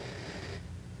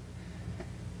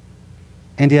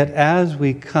 And yet, as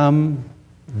we come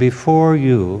before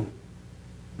you,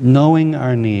 knowing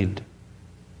our need,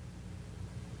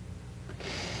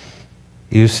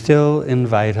 you still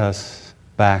invite us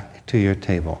back to your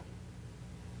table.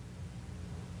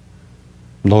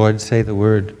 Lord, say the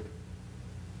word,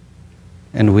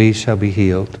 and we shall be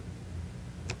healed.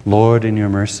 Lord, in your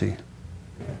mercy.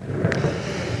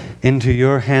 Into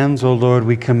your hands, O Lord,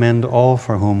 we commend all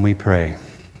for whom we pray,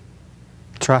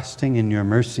 trusting in your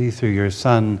mercy through your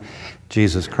Son,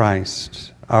 Jesus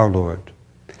Christ, our Lord.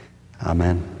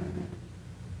 Amen.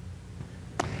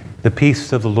 The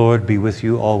peace of the Lord be with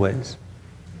you always.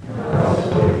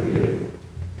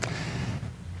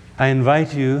 I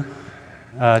invite you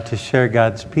to share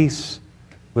God's peace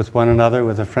with one another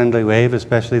with a friendly wave,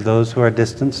 especially those who are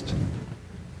distanced.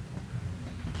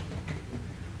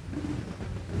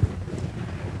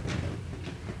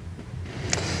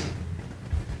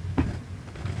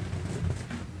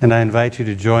 And I invite you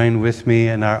to join with me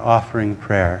in our offering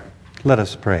prayer. Let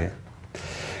us pray.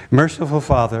 Merciful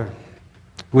Father,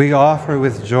 we offer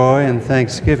with joy and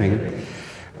thanksgiving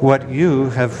what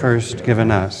you have first given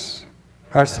us,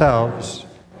 ourselves,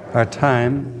 our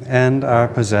time, and our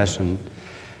possession,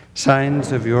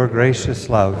 signs of your gracious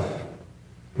love.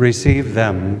 Receive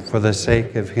them for the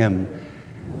sake of him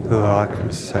who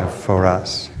offers for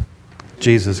us,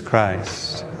 Jesus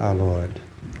Christ, our Lord.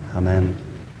 Amen.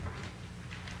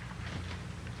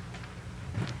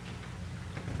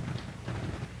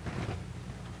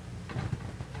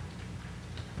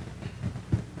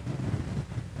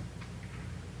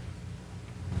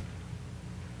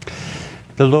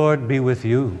 The Lord be with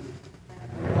you.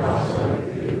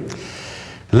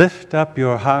 Lift up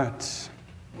your hearts.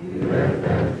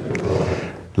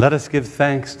 Let us give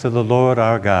thanks to the Lord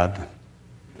our God.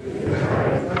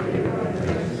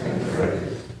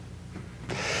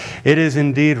 It is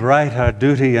indeed right, our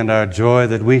duty and our joy,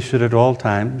 that we should at all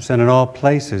times and in all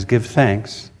places give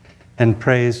thanks and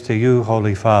praise to you,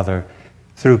 Holy Father,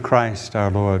 through Christ our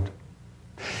Lord,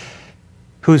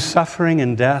 whose suffering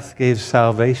and death gave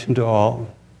salvation to all.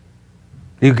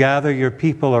 You gather your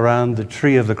people around the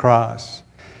tree of the cross,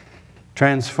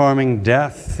 transforming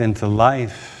death into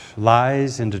life,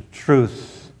 lies into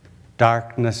truth,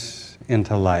 darkness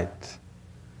into light.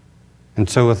 And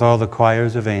so with all the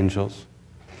choirs of angels,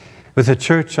 with the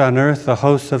church on earth, the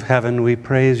hosts of heaven, we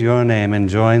praise your name and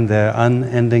join their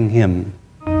unending hymn.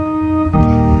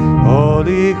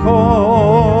 Holy,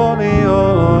 holy,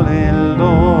 holy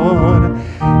Lord,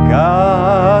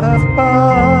 God of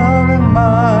power and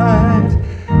might,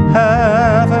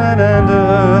 heaven and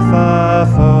earth are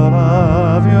full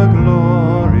of your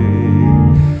glory.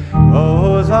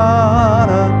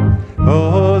 Hosanna,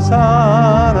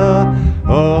 Hosanna,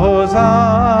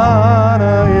 Hosanna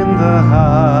in the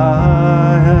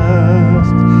highest.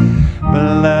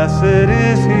 Blessed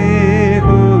is he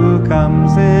who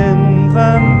comes in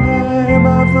the name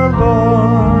of the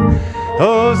Lord.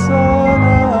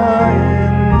 Hosanna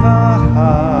in the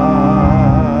highest.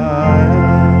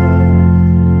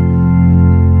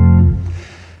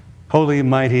 Holy,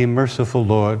 mighty, merciful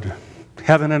Lord,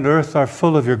 heaven and earth are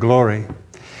full of your glory.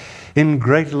 In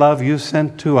great love you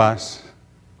sent to us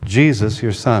Jesus,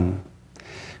 your Son,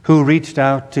 who reached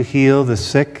out to heal the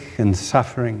sick and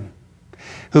suffering,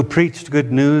 who preached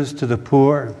good news to the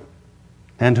poor,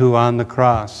 and who on the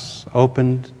cross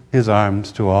opened his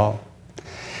arms to all.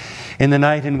 In the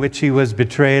night in which he was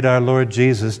betrayed, our Lord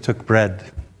Jesus took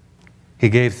bread. He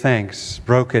gave thanks,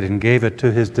 broke it, and gave it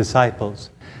to his disciples,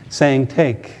 saying,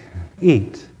 "Take,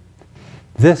 eat.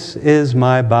 This is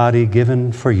my body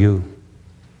given for you.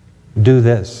 Do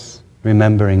this,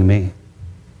 remembering me."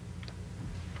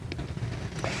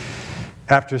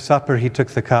 After supper, he took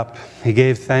the cup. He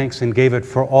gave thanks and gave it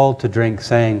for all to drink,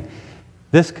 saying,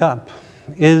 "This cup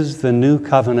is the new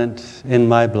covenant in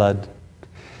my blood,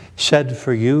 shed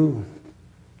for you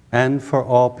and for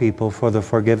all people for the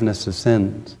forgiveness of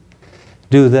sins.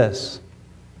 Do this,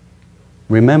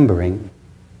 remembering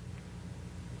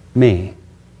me."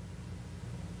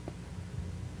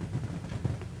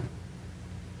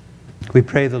 We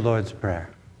pray the Lord's Prayer.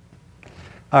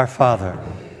 Our Father,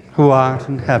 who art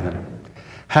in heaven,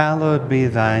 hallowed be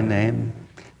thy name.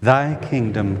 Thy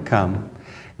kingdom come.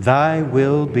 Thy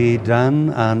will be done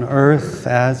on earth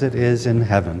as it is in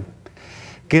heaven.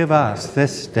 Give us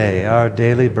this day our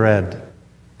daily bread,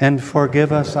 and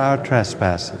forgive us our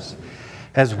trespasses,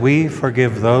 as we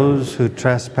forgive those who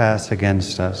trespass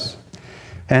against us.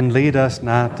 And lead us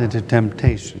not into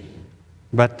temptation,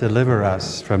 but deliver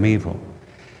us from evil.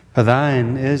 For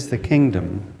thine is the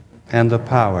kingdom, and the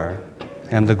power,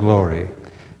 and the glory,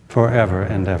 forever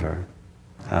and ever.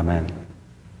 Amen.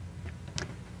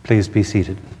 Please be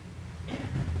seated.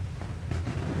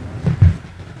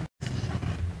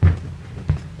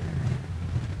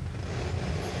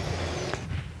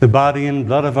 The body and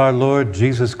blood of our Lord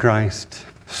Jesus Christ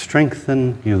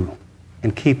strengthen you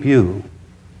and keep you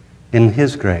in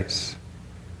His grace.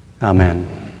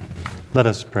 Amen. Let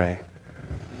us pray.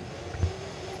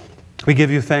 We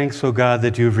give you thanks, O God,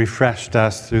 that you've refreshed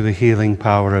us through the healing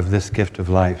power of this gift of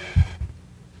life.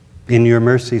 In your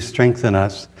mercy, strengthen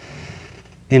us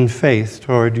in faith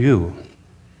toward you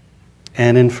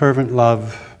and in fervent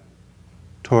love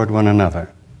toward one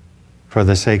another, for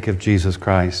the sake of Jesus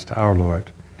Christ, our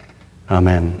Lord.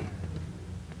 Amen.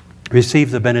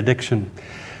 Receive the benediction.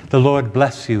 The Lord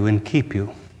bless you and keep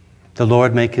you. The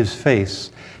Lord make his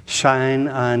face shine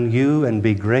on you and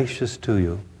be gracious to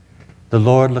you. The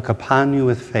Lord look upon you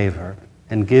with favor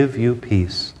and give you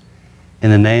peace.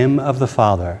 In the name of the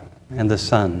Father, and the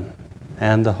Son,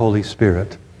 and the Holy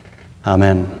Spirit.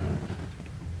 Amen.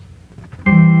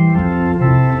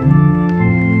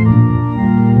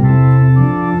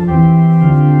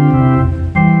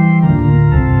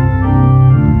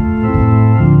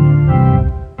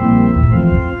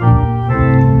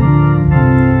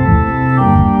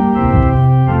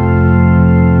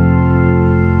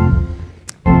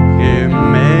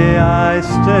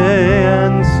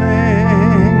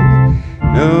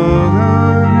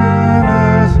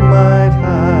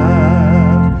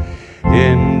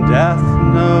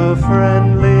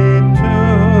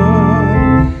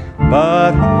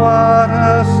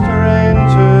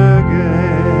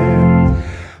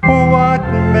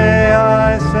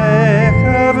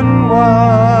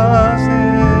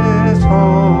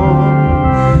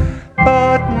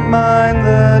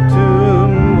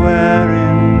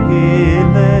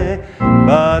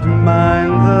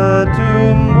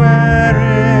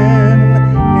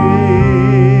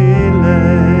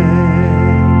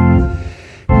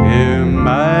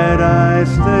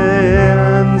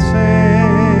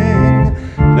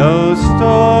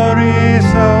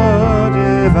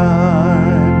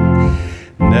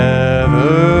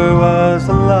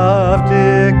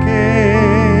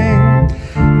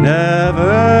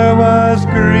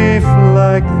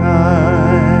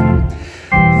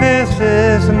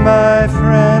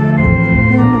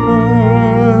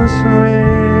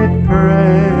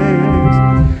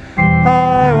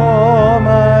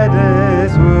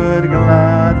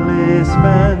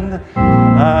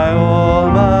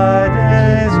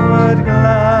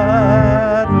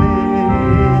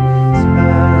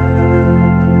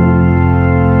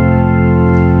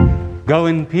 Go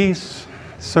in peace,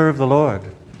 serve the Lord.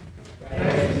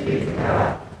 Thanks be to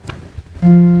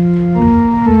God.